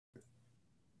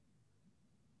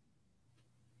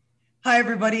Hi,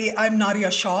 everybody. I'm Nadia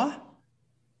Shaw.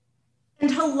 And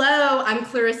hello, I'm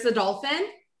Clarissa Dolphin.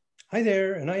 Hi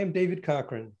there, and I am David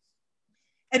Cochran.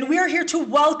 And we are here to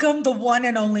welcome the one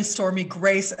and only Stormie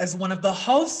Grace as one of the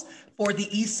hosts for the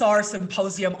ISAR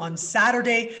Symposium on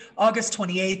Saturday, August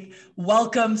 28th.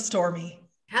 Welcome, Stormie.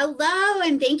 Hello,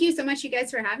 and thank you so much, you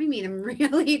guys, for having me. I'm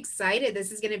really excited.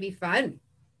 This is going to be fun.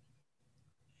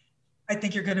 I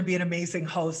think you're going to be an amazing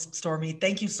host, Stormie.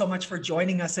 Thank you so much for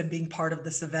joining us and being part of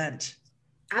this event.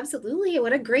 Absolutely.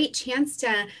 What a great chance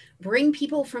to bring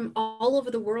people from all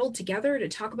over the world together to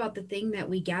talk about the thing that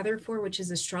we gather for, which is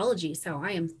astrology. So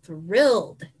I am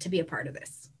thrilled to be a part of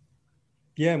this.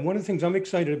 Yeah, and one of the things I'm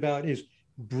excited about is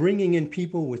bringing in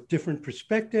people with different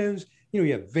perspectives. You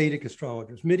have Vedic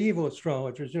astrologers, medieval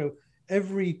astrologers,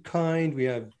 every kind. We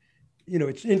have,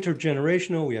 it's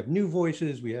intergenerational. We have new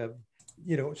voices. We have,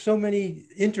 so many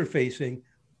interfacing.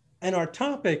 And our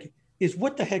topic is,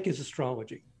 what the heck is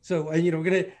astrology? So,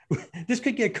 this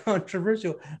could get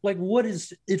controversial. Like, what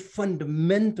is it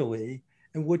fundamentally,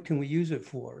 and what can we use it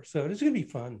for? So this is going to be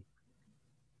fun.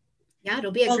 Yeah,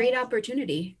 it'll be a great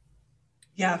opportunity.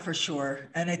 Yeah, for sure.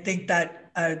 And I think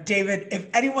that, David, if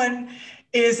anyone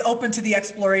is open to the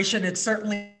exploration, it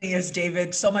certainly is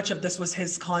David. So much of this was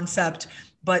his concept.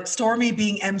 But Stormie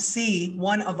being MC,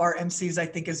 one of our MCs, I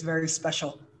think is very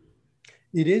special.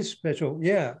 It is special.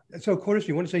 Yeah. So, of course,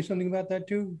 you want to say something about that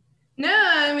too? No,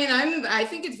 I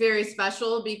think it's very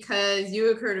special because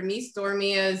you occur to me,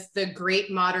 Stormie, as the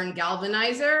great modern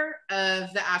galvanizer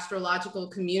of the astrological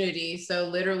community. So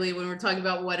literally when we're talking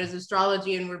about what is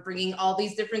astrology and we're bringing all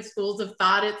these different schools of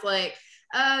thought, it's like,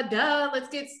 let's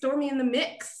get Stormie in the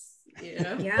mix.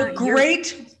 Yeah, the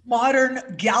great modern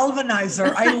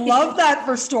galvanizer. I love that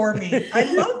for Stormie.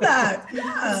 I love that.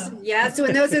 Yeah. Yeah. So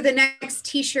when those are the next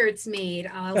t-shirts made,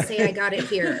 I'll say I got it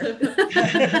here.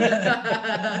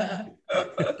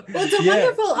 Well, it's a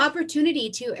wonderful opportunity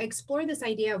to explore this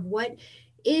idea of what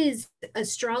is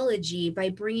astrology by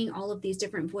bringing all of these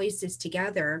different voices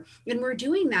together. And we're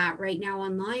doing that right now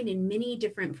online in many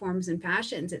different forms and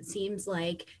fashions. It seems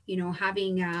like,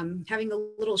 having the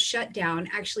little shutdown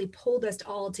actually pulled us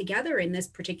all together in this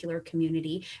particular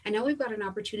community. And now we've got an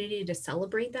opportunity to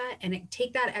celebrate that and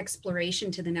take that exploration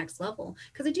to the next level.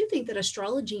 Because I do think that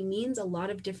astrology means a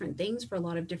lot of different things for a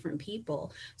lot of different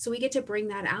people. So we get to bring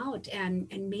that out and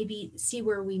maybe see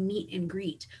where we meet and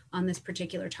greet on this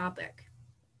particular topic.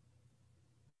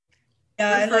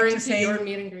 Yeah, I like to say your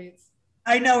meet and greets.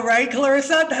 I know, right,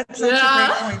 Clarissa? That's such a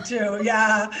great point too.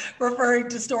 Yeah, referring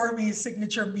to Stormie's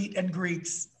signature meet and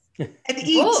greets. And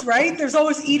eats, right? There's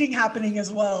always eating happening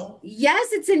as well.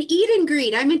 Yes, it's an eat and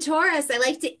greet. I'm a Taurus. I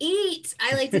like to eat.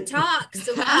 I like to talk.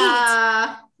 So we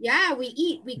eat. Yeah, we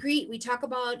eat, we greet, we talk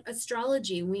about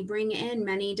astrology. We bring in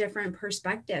many different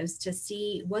perspectives to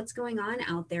see what's going on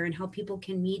out there and how people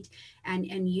can meet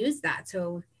and use that.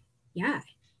 So yeah.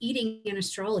 Eating in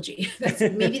astrology. That's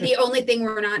maybe the only thing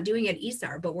we're not doing at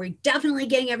ISAR, but we're definitely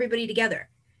getting everybody together.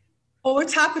 Oh,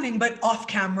 it's happening, but off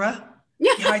camera,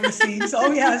 behind the scenes.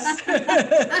 Oh, yes.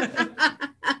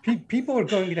 People are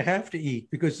going to have to eat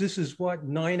because this is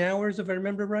 9 hours, if I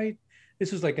remember right.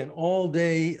 This is like an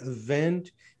all-day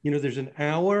event. There's an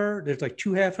hour, there's like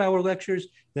 2 half-hour lectures,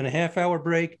 then a half-hour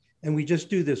break, and we just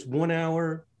do this 1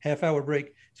 hour, half-hour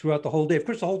break throughout the whole day. Of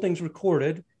course, the whole thing's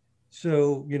recorded.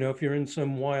 So, if you're in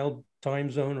some wild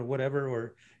time zone or whatever,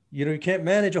 or, you can't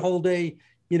manage a whole day,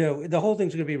 the whole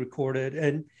thing's going to be recorded.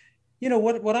 And,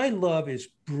 what I love is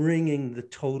bringing the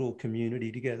total community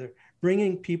together,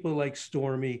 bringing people like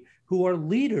Stormie who are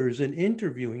leaders in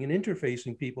interviewing and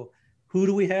interfacing people. Who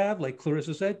do we have? Like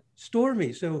Clarissa said,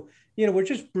 Stormie. So, we're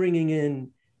just bringing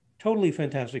in totally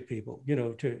fantastic people,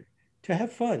 to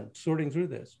have fun sorting through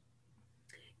this.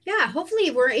 Yeah,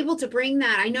 hopefully we're able to bring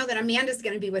that. I know that Amanda's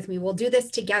going to be with me. We'll do this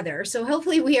together. So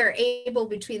hopefully we are able,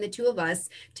 between the two of us,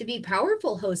 to be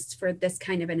powerful hosts for this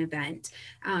kind of an event,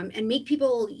 and make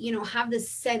people, have this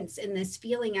sense and this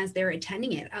feeling as they're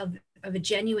attending it of a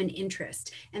genuine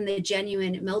interest and the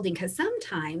genuine melding. Because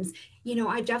sometimes,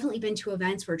 I've definitely been to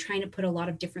events where trying to put a lot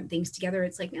of different things together,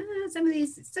 it's like, some of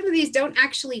these don't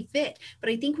actually fit.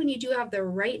 But I think when you do have the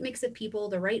right mix of people,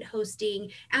 the right hosting,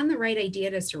 and the right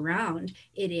idea to surround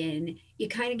it in, you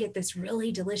kind of get this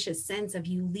really delicious sense of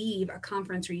you leave a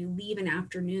conference or you leave an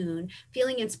afternoon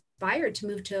feeling inspired to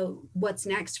move to what's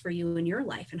next for you in your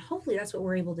life. And hopefully that's what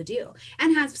we're able to do,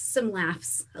 and have some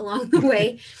laughs along the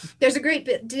way. There's a great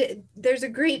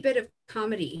bit of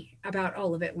comedy about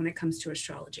all of it when it comes to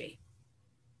astrology.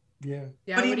 Yeah.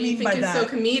 Yeah. What do you mean by think is that?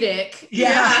 so comedic?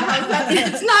 Yeah.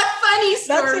 It's not funny,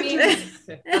 Stormie.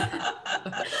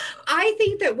 I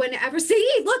think that whenever,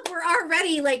 see, look, we're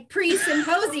already like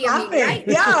pre-symposium, right?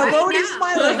 Yeah, I'm Right already now.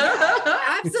 smiling.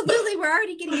 Absolutely, we're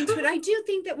already getting into it. I do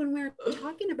think that when we're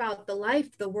talking about the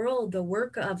life, the world, the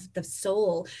work of the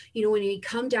soul, you know, when we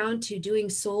come down to doing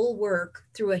soul work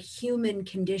through a human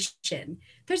condition,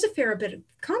 there's a fair bit of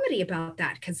comedy about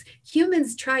that, because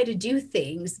humans try to do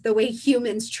things the way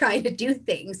humans try to do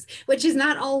things, which is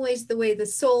not always the way the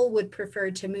soul would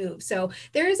prefer to move. So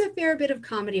there is a fair bit of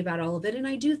comedy about all of it. And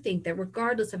I do think that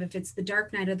regardless of if it's the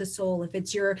dark night of the soul, if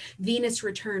it's your Venus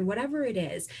return, whatever it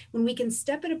is, when we can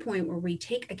step at a point where we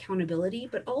take accountability,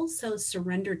 but also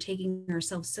surrender taking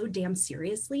ourselves so damn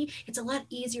seriously, it's a lot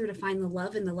easier to find the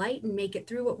love and the light and make it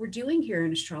through what we're doing here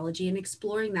in astrology and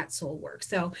exploring that soul work.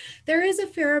 So there is a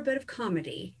fair bit of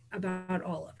comedy about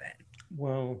all of it.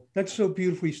 Well, that's so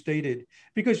beautifully stated,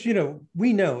 because, you know,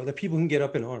 we know that people can get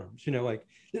up in arms, you know, like,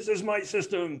 this is my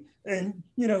system, and,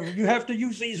 you know, you have to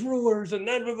use these rulers and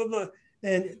blah, blah, blah, blah.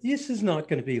 And this is not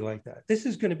going to be like that. This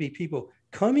is going to be people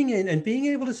coming in and being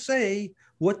able to say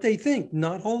what they think,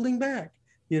 not holding back,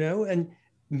 you know, and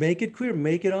make it clear,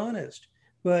 make it honest.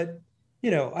 But,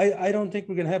 you know, I don't think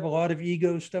we're going to have a lot of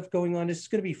ego stuff going on. It's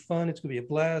going to be fun. It's going to be a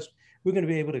blast. We're going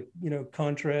to be able to, you know,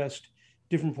 contrast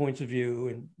different points of view,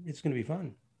 and it's going to be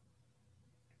fun.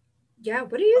 Yeah.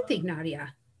 What do you think,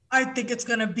 Nadia? I think it's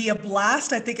going to be a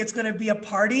blast. I think it's going to be a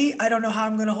party. I don't know how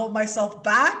I'm going to hold myself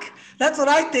back. That's what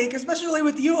I think, especially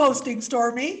with you hosting,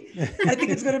 Stormie. I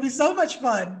think it's going to be so much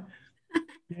fun.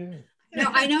 Yeah. No,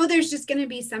 I know there's just going to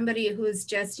be somebody who's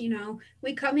just, you know,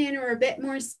 we come in or a bit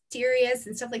more serious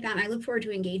and stuff like that. And I look forward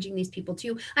to engaging these people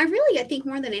too. I think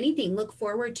more than anything, look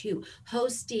forward to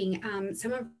hosting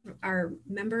some of our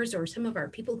members or some of our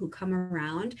people who come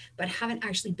around, but haven't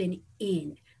actually been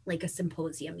in like a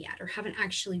symposium yet, or haven't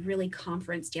actually really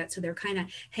conferenced yet. So they're kind of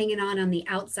hanging on the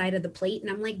outside of the plate. And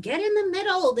I'm like, get in the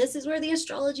middle. This is where the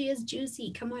astrology is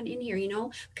juicy. Come on in here, you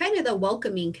know, kind of the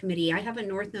welcoming committee. I have a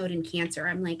North Node in Cancer.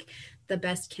 I'm like the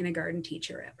best kindergarten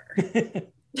teacher ever.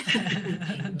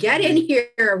 Get in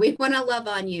here. We want to love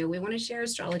on you. We want to share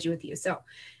astrology with you. So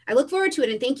I look forward to it.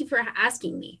 And thank you for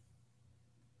asking me.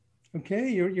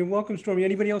 Okay, you're welcome, Stormie.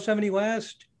 Anybody else have any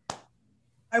last?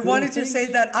 I wanted to say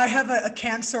that I have a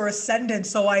Cancer ascendant,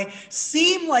 so I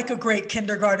seem like a great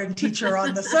kindergarten teacher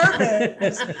on the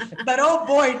surface. But oh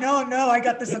boy, no, I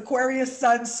got this Aquarius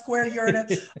Sun square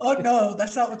Uranus. Oh no,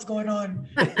 that's not what's going on.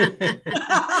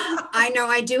 I know,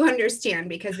 I do understand,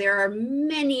 because there are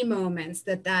many moments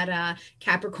that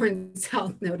Capricorn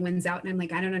South Node wins out, and I'm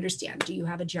like, I don't understand. Do you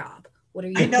have a job? What are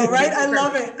you? I know, right? I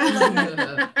love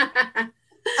it.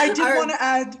 I did want to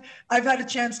add, I've had a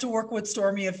chance to work with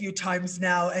Stormie a few times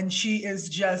now, and she is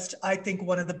just, I think,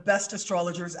 one of the best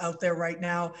astrologers out there right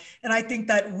now. And I think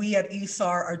that we at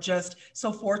ISAR are just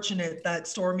so fortunate that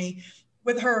Stormie,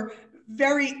 with her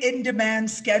very in-demand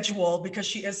schedule, because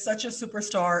she is such a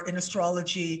superstar in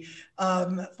astrology,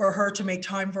 for her to make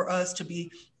time for us to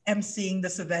be emceeing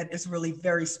this event is really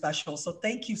very special. So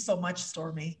thank you so much,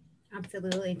 Stormie.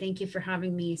 Absolutely. Thank you for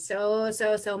having me so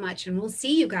much. And we'll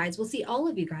see you guys. We'll see all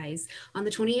of you guys on the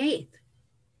 28th.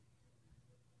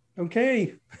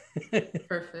 Okay.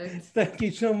 Perfect. Thank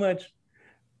you so much.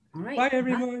 All right. Bye,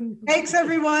 everyone. Thanks,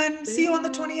 everyone. See you on the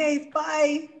 28th.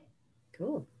 Bye.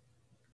 Cool.